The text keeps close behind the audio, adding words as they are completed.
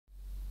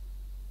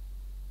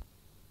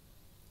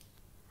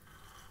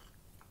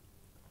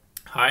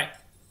Hi,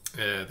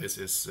 this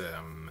is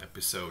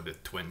episode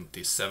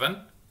 27.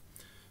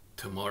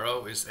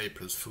 Tomorrow is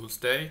April Fool's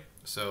Day,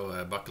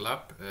 so buckle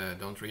up,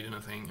 don't read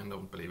anything and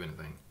don't believe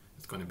anything.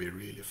 It's going to be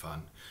really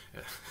fun.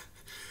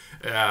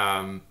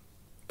 No,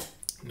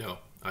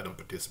 I don't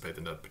participate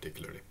in that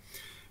particularly.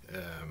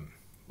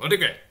 But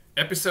okay,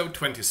 episode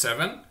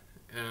 27.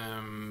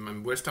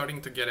 We're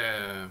starting to get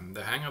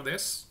the hang of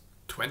this.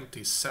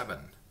 27.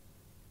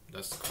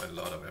 That's quite a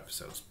lot of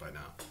episodes by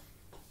now.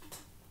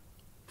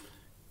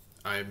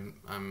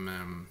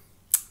 I'm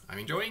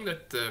enjoying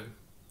that.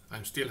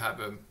 I still have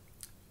a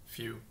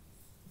few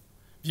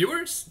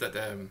viewers that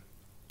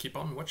keep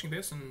on watching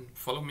this and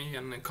follow me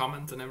and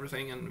comment and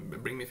everything and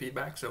bring me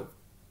feedback. So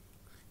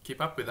keep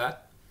up with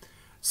that.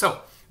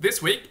 So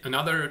this week,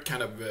 another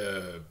kind of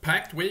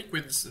packed week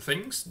with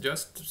things,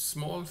 just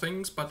small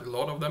things, but a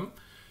lot of them.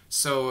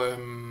 So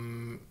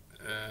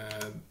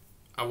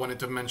I wanted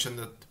to mention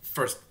that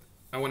first.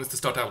 I wanted to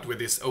start out with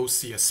this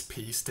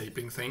OCSP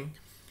stapling thing.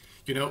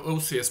 You know,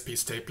 OCSP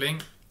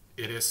stapling,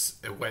 it is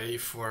a way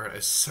for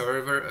a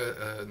server,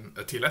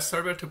 a TLS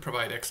server, to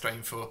provide extra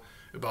info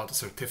about a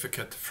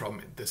certificate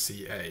from the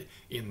CA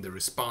in the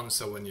response.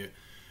 So when you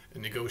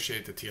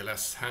negotiate the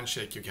TLS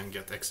handshake, you can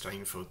get extra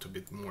info to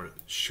be more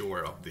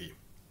sure of the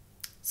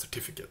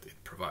certificate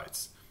it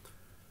provides.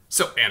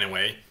 So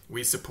anyway,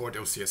 we support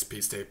OCSP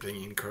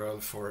stapling in curl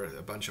for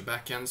a bunch of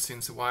backends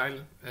since a while,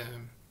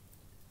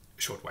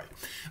 short while.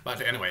 But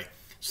anyway,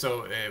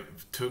 so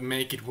to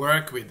make it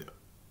work with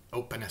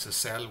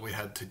OpenSSL, we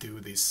had to do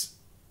this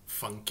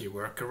funky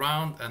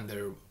workaround, and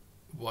there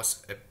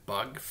was a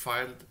bug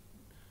filed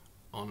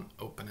on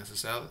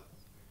OpenSSL,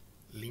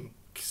 link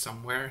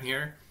somewhere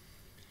here.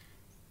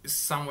 It's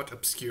somewhat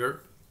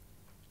obscure,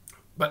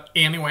 but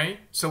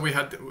anyway, so we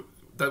had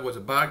that was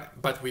a bug,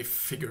 but we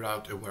figured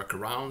out a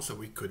workaround so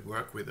we could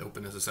work with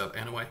OpenSSL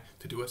anyway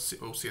to do a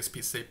OCSP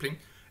stapling,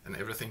 and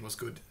everything was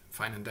good,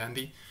 fine and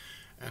dandy,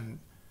 and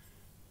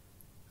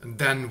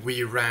then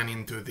we ran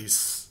into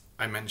this.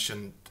 I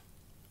mentioned,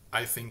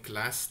 I think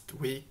last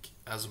week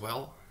as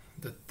well,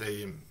 that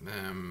they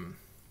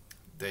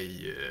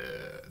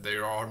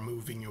are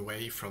moving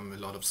away from a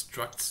lot of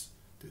structs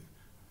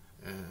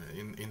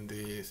in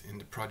the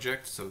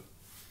project. So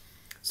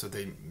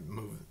they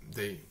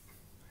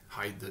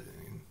hide the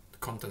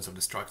contents of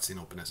the structs in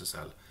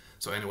OpenSSL.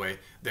 So anyway,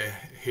 they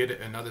hid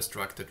another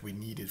struct that we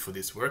needed for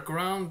this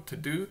workaround to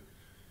do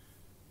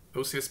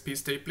OCSP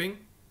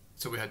stapling.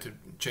 So we had to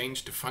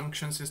change the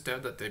functions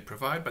instead that they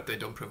provide, but they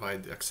don't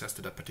provide access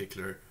to that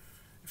particular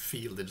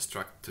field in the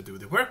struct to do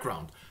the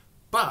workaround.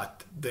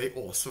 But they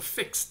also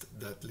fixed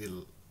that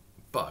little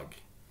bug.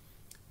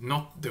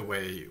 Not the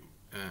way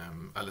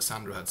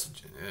Alessandro had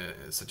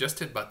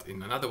suggested, but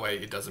in another way.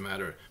 It doesn't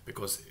matter,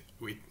 because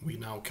we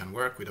now can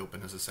work with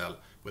OpenSSL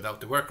without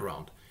the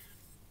workaround.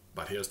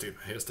 But here's the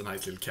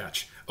nice little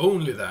catch.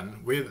 Only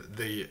then with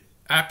the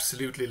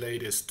absolutely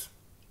latest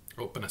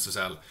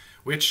OpenSSL,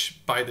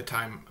 which by the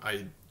time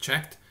I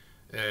checked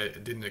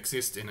didn't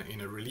exist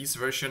in a release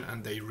version,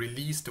 and they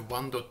released the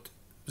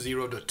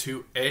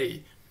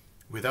 1.0.2a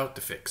without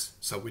the fix.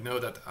 So we know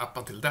that up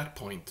until that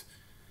point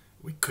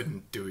we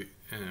couldn't do it.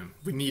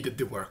 We needed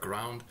the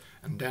workaround,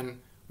 and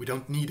then we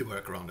don't need a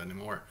workaround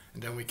anymore,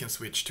 and then we can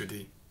switch to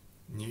the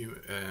new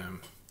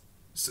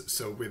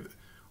so with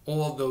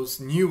all those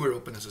newer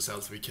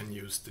OpenSSLs we can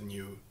use the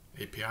new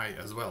API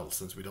as well,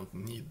 since we don't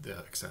need the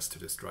access to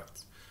the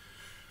structs.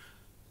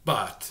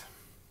 But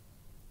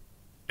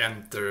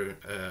enter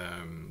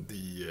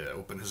the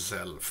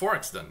OpenSSL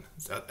forks then,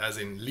 as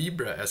in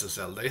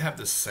libressl. They have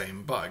the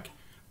same bug,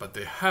 but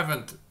they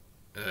haven't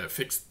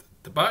fixed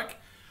the bug,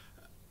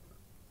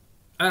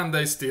 and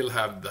they still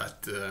have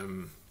that.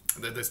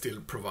 They still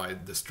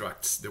provide the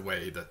structs the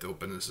way that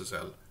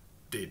OpenSSL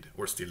did,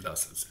 or still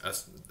does,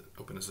 as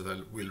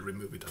OpenSSL will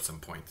remove it at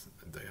some point.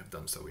 They have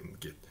done so in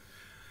Git.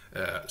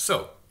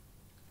 So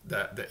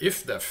the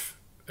if-def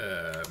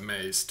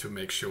maze to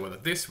make sure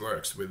that this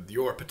works with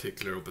your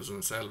particular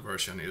OpenSSL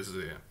version is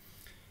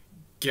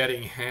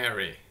getting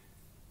hairy.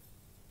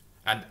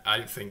 And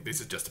I think this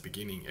is just the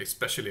beginning,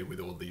 especially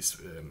with all these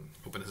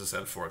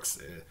OpenSSL forks.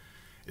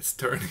 It's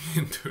turning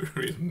into a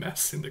real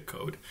mess in the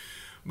code.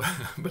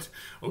 But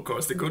of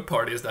course, the good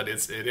part is that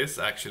it is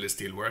actually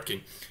still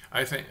working.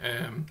 I think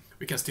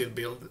we can still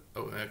build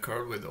a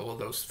curl with all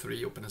those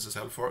 3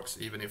 OpenSSL forks,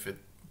 even if it.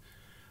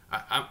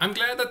 I'm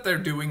glad that they're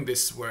doing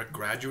this work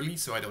gradually,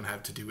 so I don't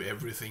have to do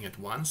everything at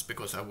once,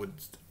 because I would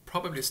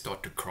probably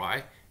start to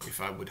cry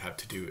if I would have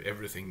to do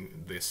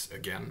everything this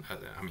again.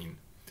 I mean,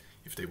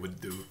 if they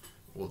would do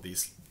all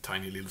these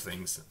tiny little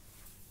things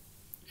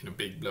in a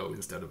big blow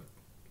instead of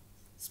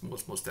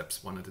small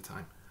steps, one at a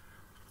time.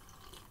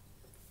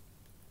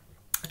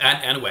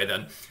 And anyway,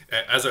 then,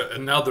 as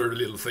another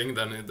little thing,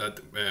 then that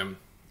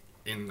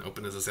in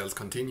OpenSSL's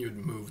continued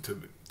move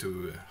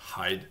to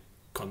hide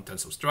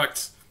contents of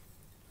structs,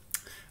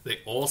 they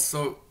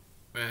also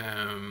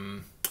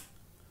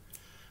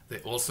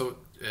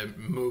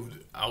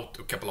moved out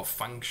a couple of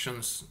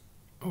functions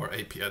or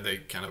API. They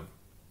kind of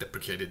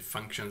deprecated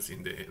functions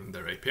in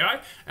their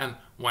API, and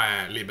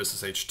why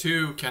libressl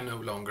 2 can no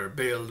longer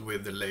build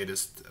with the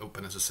latest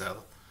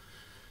OpenSSL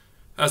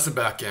as a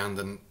backend.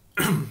 And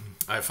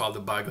I found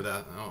a bug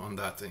on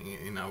that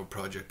in our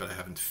project, but I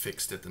haven't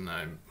fixed it, and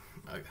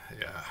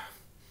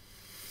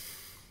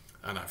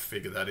and I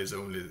figure that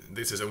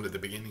this is only the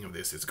beginning of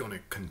this. It's going to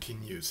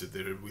continue, so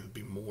there will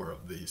be more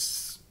of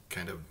these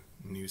kind of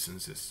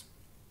nuisances.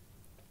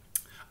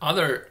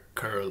 Other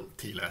curl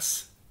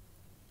TLS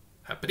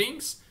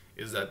happenings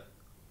is that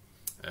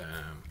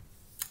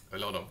a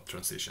lot of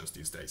transitions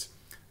these days.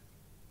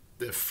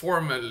 The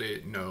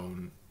formerly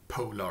known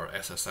Polar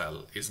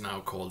SSL is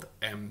now called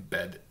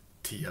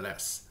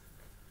mbedTLS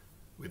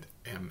with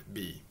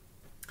MB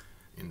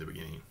in the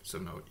beginning, so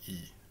no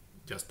E,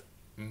 just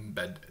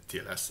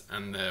mbedTLS.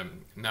 And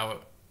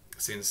now,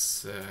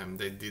 since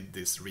they did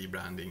this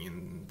rebranding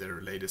in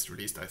their latest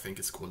release, I think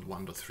it's called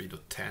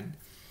 1.3.10,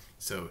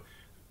 so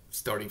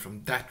starting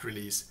from that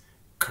release,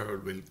 curl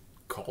will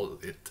call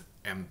it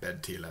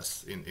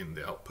mbedTLS in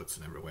the outputs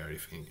and everywhere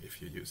if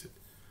you use it.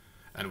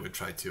 And we'll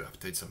try to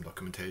update some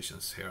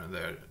documentations here and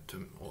there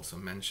to also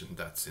mention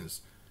that,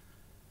 since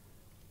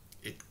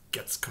it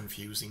gets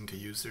confusing to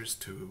users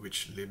to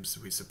which libs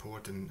we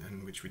support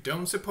and which we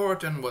don't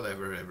support and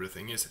whatever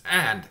everything is.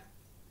 And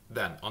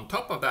then on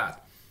top of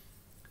that,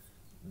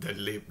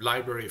 the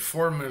library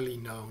formerly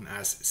known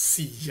as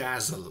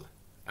Cyassl,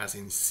 as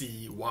in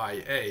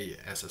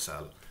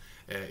Cyassl,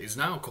 is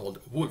now called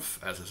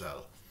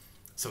WolfSSL.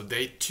 So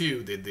they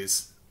too did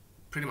this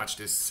pretty much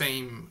the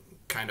same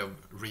kind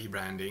of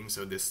rebranding.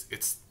 So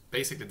it's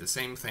basically the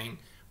same thing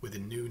with a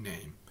new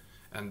name.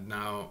 And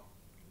now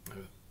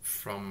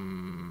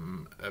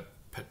from a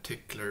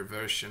particular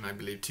version, I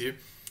believe too,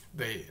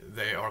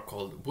 they are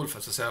called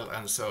WolfSSL,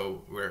 and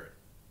so we're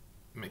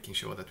making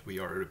sure that we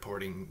are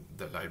reporting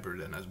the library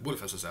then as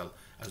WolfSSL,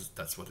 as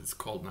that's what it's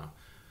called now.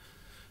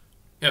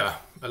 Yeah,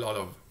 a lot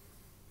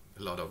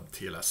of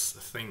TLS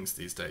things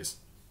these days.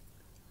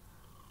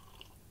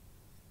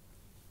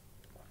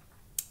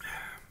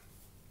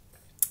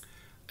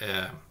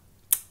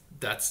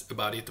 That's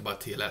about it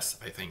about TLS,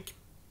 I think.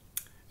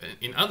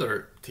 In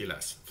other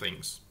TLS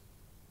things,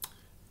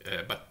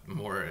 but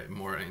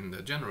more in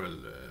the general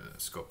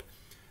scope,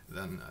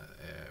 then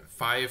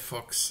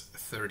Firefox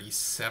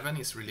 37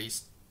 is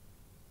released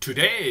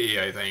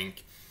today, I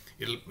think.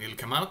 It'll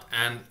come out,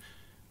 and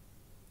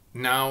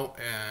now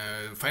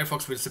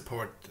Firefox will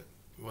support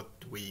what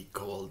we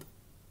called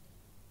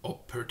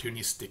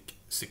opportunistic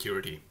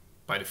security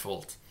by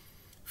default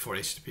for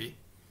HTTP,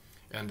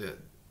 and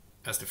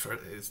as the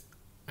first,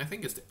 I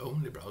think it's the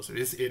only browser.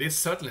 It is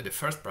certainly the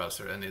first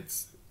browser, and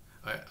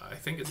I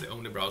think it's the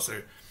only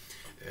browser.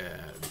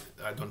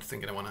 I don't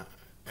think anyone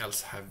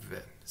else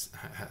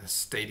has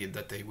stated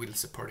that they will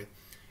support it.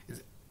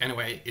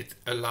 Anyway, it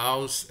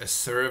allows a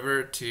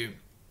server to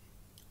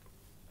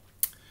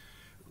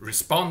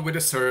respond with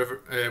a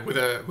server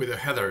with a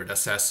header that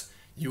says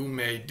you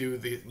may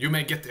get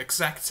the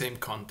exact same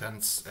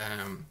contents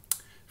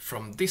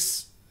from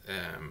this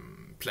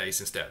place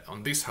instead,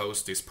 on this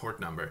host, this port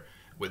number,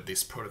 with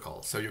this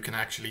protocol. So you can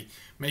actually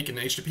make an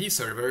HTTP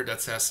server that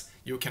says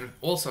you can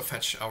also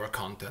fetch our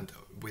content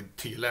with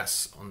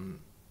TLS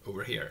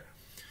over here,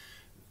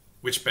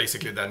 which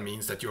basically then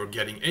means that you're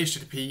getting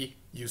HTTP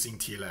using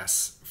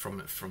TLS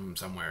from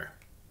somewhere,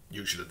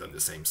 usually on the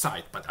same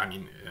site. But I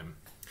mean,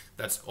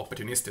 that's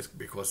opportunistic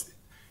because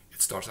it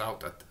starts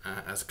out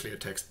as a clear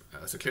text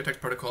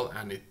protocol,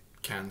 and it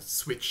can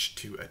switch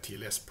to a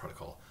TLS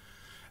protocol,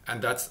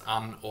 and that's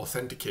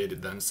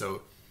unauthenticated then,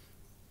 so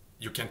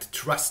you can't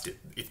trust it.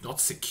 It's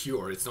not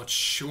secure. It's not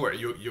sure.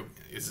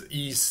 It's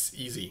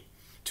easy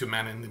to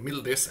man in the middle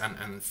of this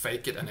and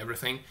fake it and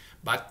everything,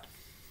 but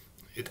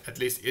at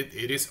least it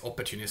is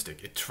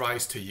opportunistic. It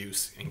tries to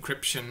use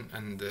encryption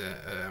and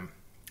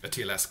a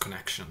TLS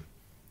connection,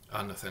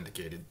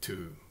 unauthenticated,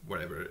 to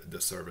wherever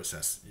the server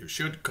says you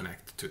should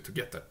connect to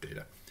get that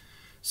data.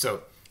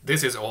 So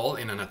this is all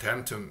in an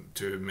attempt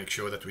to make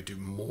sure that we do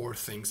more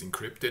things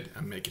encrypted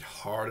and make it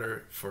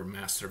harder for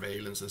mass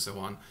surveillance and so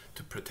on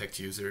to protect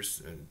users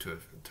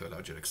to a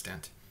larger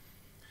extent.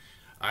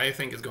 I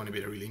think it's going to be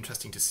really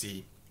interesting to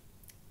see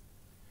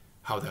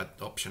how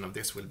that option of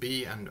this will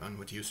be and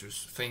what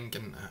users think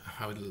and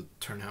how it'll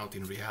turn out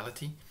in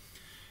reality.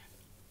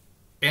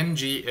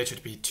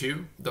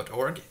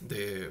 NGHTTP2.org,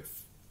 the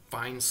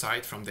fine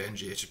site from the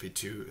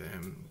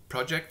NGHTTP2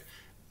 project,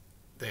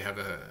 they have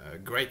a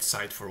great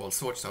site for all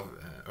sorts of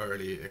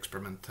early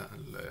experimental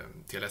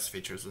TLS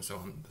features and so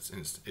on,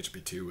 since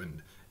HTTP2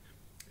 and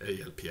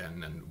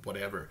ALPN and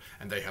whatever.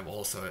 And they have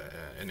also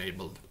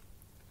enabled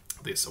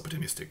this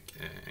opportunistic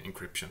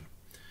encryption.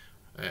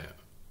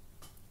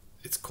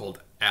 It's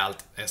called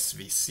alt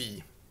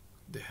SVC,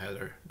 the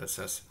header that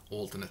says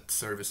alternate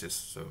services,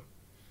 so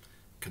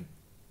can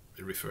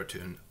refer to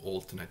an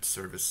alternate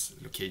service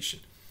location.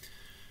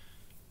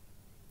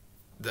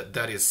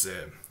 That is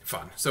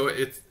fun. So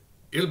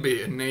it'll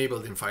be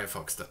enabled in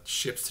Firefox that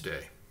ships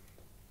today.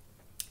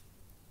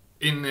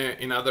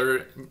 In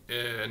other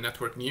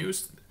network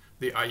news,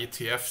 the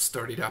IETF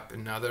started up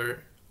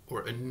another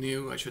or a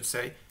new, I should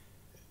say,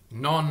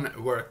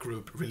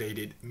 non-workgroup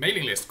related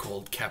mailing list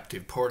called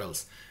Captive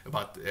Portals,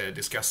 about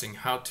discussing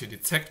how to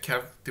detect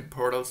captive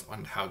portals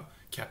and how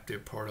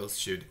captive portals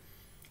should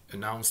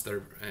announce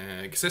their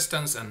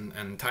existence and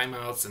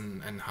timeouts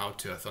and how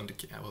to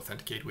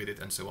authenticate with it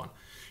and so on.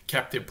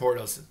 Captive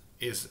portals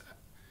is,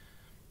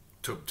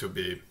 to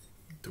be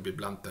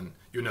blunt, and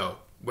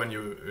when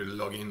you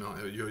log in,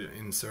 you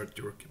insert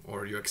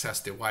or you access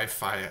the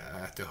Wi-Fi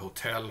at a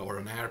hotel or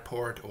an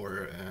airport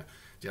or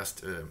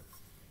just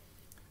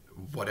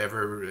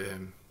whatever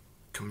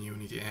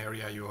community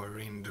area you are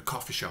in, the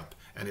coffee shop,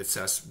 and it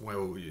says,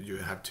 well, you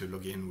have to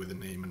log in with the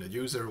name and the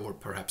user, or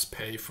perhaps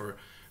pay for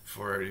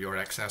your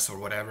access or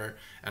whatever,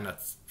 and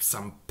at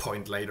some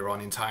point later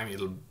on in time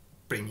it'll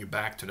bring you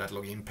back to that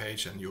login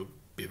page and you'll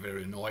be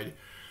very annoyed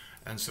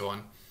and so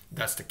on.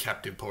 That's the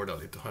captive portal.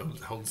 It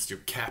holds you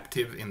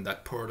captive in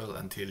that portal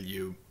until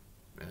you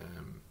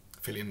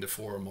fill in the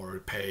form or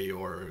pay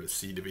or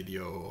see the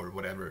video or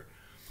whatever.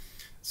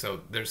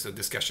 So there's a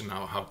discussion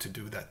now how to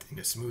do that in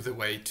a smoother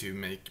way to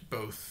make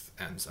both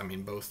ends, I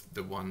mean both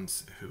the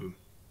ones who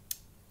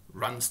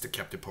runs the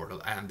captive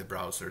portal and the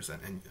browsers,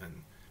 and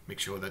make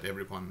sure that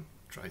everyone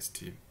tries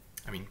to,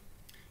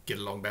 get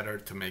along better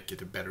to make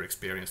it a better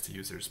experience to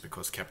users,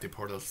 because captive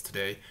portals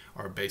today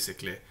are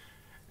basically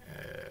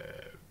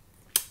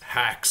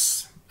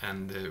hacks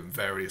and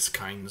various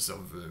kinds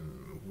of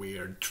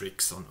weird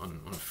tricks on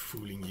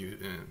fooling you,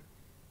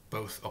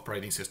 both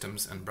operating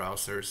systems and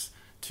browsers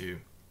to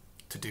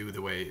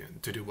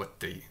do what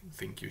they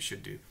think you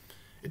should do.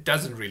 It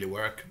doesn't really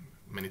work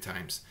many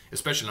times,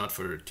 especially not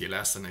for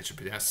TLS and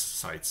HTTPS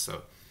sites.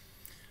 So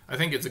I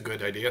think it's a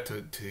good idea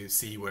to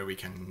see where we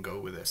can go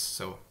with this.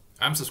 So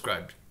I'm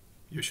subscribed.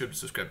 You should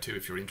subscribe too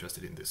if you're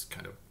interested in this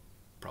kind of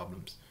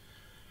problems.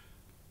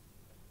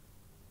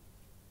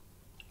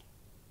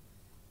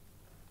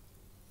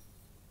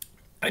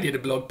 I did a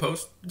blog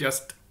post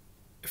just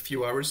a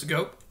few hours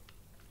ago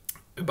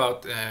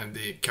about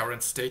the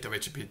current state of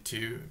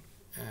HTTP2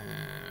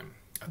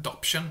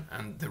 adoption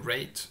and the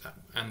rate,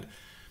 and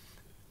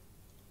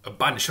a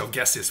bunch of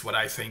guesses what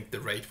I think the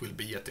rate will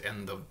be at the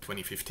end of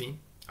 2015.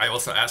 I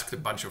also asked a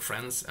bunch of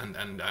friends, and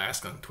I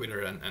asked on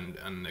Twitter and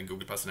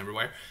Google Plus and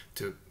everywhere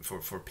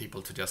for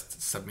people to just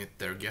submit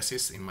their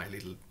guesses in my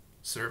little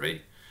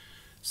survey.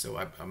 So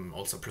I'm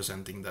also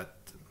presenting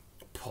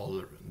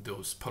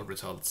those poll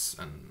results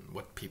and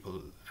what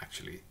people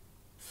actually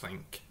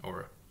think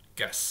or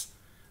guess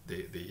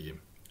the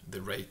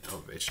rate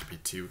of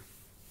HTTP2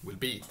 will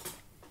be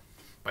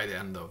by the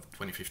end of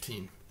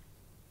 2015.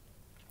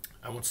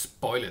 I won't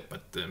spoil it,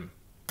 but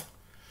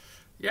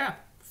yeah,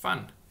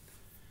 fun.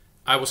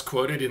 I was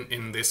quoted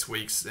in this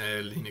week's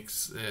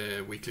Linux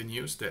weekly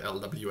news, the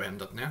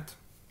lwn.net,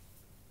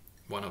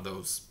 one of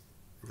those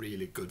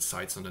really good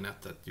sites on the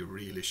net that you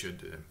really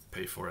should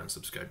pay for and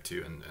subscribe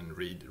to and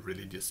read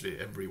religiously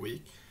every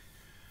week.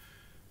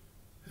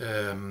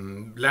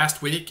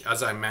 Last week,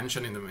 as I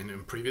mentioned in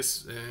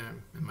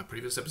my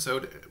previous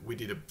episode, we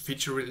did a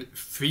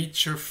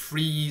feature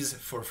freeze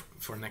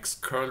for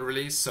next curl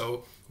release.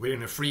 So we're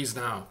in a freeze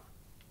now,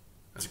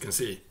 as you can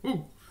see.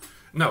 Woo!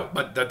 No,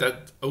 but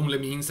that only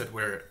means that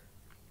we're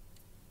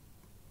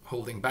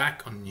holding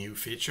back on new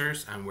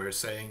features, and we're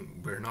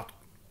saying we're not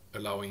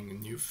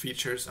allowing new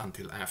features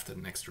until after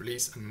the next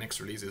release. And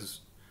next release is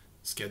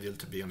scheduled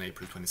to be on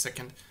April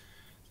 22nd,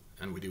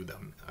 and we do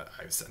them.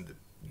 I've said it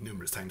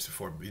numerous times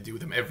before. We do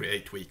them every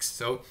 8 weeks.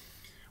 So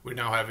we're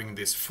now having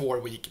this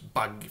 4-week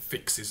bug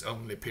fixes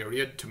only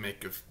period to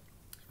make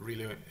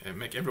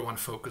everyone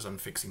focus on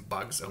fixing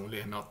bugs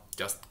only and not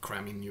just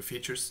cramming new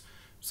features.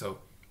 So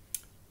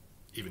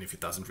even if it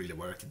doesn't really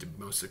work, it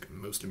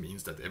mostly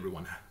means that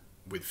everyone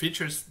with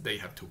features, they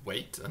have to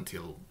wait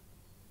until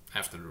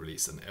after the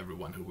release, and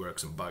everyone who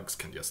works on bugs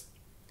can just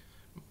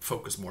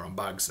focus more on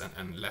bugs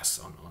and less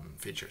on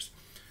features.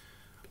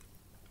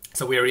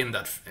 So we're in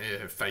that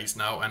phase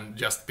now, and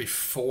just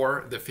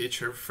before the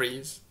feature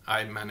freeze,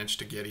 I managed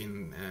to get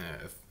in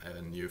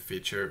a new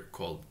feature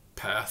called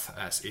path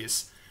as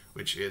is,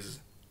 which is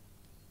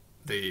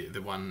the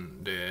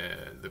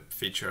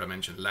feature I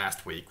mentioned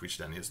last week, which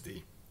then is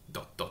the ...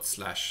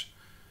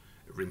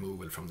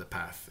 removal from the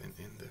path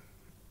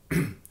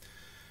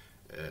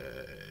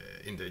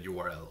in the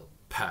URL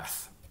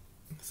path,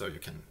 so you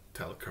can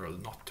tell curl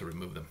not to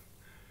remove them.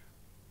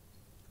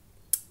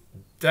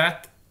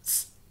 That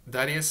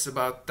is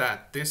about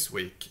that this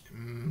week.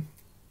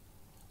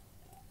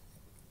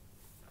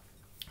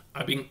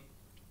 I've been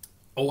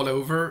all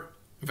over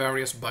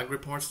various bug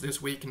reports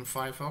this week in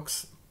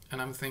Firefox,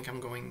 and I think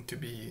I'm going to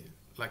be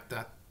like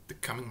that the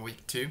coming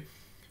week too.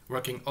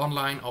 Working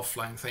online,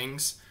 offline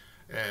things,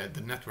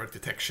 the network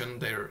detection,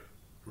 they're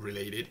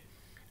related,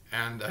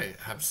 and I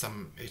have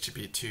some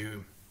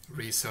HTTP2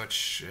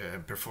 research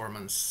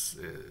performance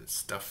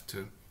stuff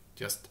to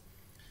just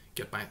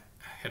get my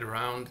head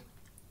around,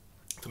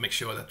 to make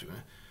sure that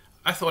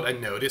I thought I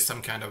noticed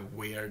some kind of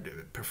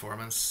weird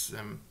performance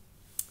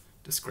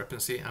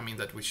discrepancy,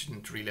 that we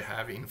shouldn't really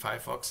have in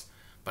Firefox,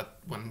 but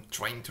when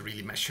trying to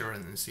really measure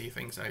and see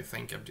things, I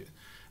think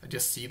I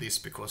just see this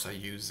because I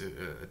use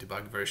a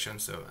debug version.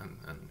 So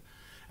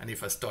and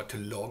if I start to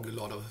log a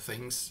lot of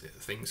things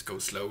go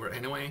slower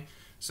anyway.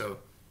 So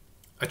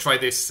I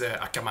tried this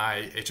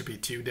Akamai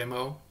HTTP2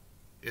 demo.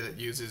 It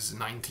uses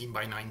 19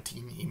 by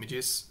 19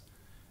 images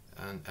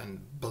and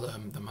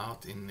blurred them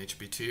out in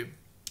HTTP2,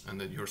 and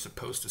then you're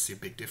supposed to see a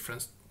big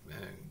difference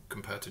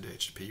compared to the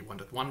HTTP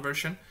 1.1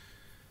 version.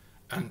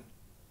 And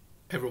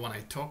everyone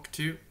I talk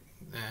to,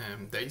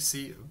 they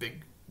see a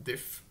big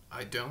diff.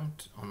 I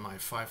don't on my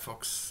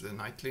Firefox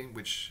nightly,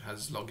 which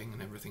has logging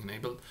and everything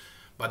enabled.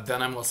 But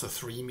then I'm also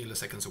 3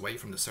 milliseconds away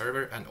from the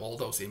server, and all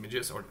those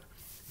images are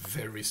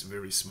very,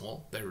 very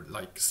small. They're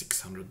like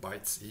 600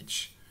 bytes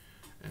each.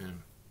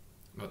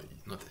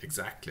 Not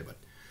exactly, but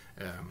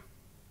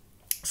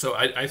so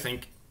I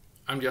think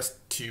I'm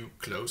just too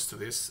close to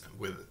this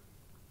with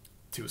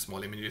too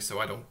small images, so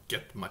I don't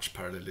get much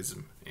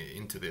parallelism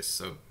into this.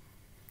 So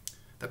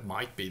that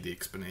might be the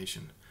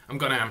explanation. I'm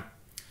gonna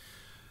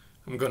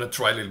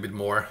try a little bit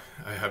more.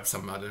 I have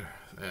some other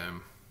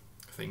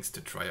things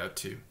to try out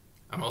too.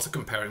 I'm also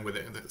comparing with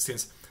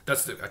since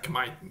that's the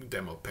Akamai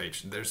demo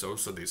page. There's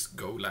also this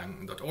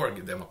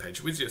golang.org demo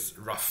page, which is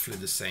roughly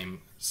the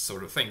same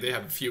sort of thing. They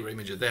have fewer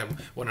images. They have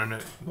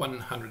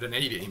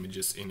 180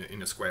 images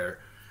in a square,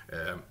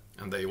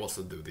 and they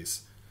also do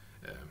this.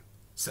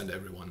 Send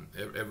every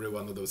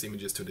one of those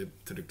images to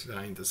the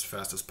client as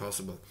fast as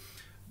possible.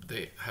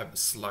 They have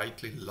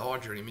slightly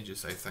larger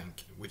images, I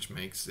think, which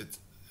makes it.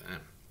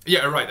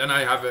 Yeah, right. And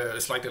I have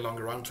a slightly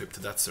longer round trip to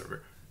that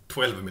server,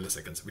 12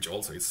 milliseconds, which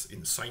also is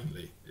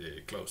insanely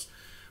close.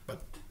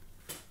 But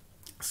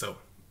so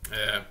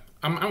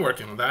I'm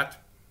working on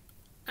that,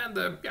 and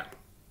yeah,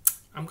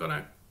 I'm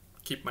gonna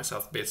keep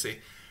myself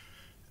busy.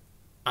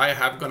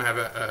 Gonna have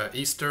a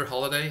Easter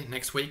holiday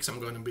next week, so I'm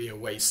going to be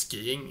away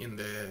skiing in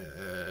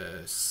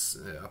the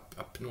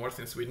up north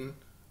in Sweden.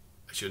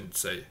 I shouldn't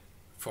say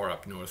far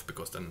up north,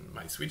 because then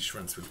my Swedish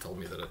friends will tell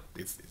me that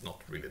it's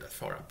not really that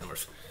far up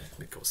north,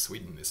 because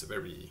Sweden is a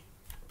very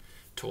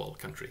tall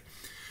country.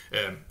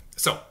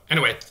 So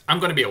anyway, I'm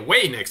going to be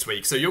away next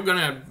week, so you're going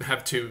to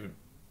have to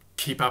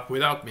keep up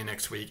without me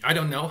next week. I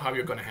don't know how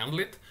you're going to handle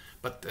it,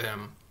 but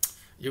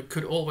you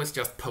could always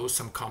just post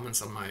some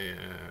comments on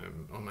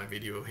my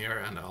video here,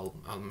 and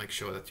I'll make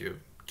sure that you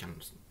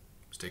can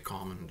stay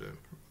calm and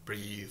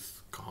breathe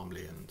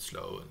calmly and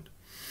slow,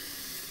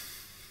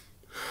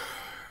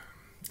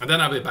 and then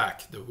I'll be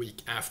back the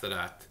week after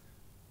that,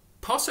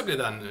 possibly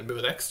then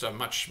with extra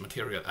much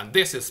material. And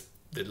this is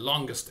the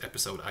longest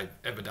episode I've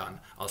ever done.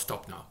 I'll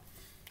stop now.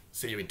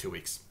 See you in 2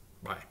 weeks.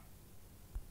 Bye.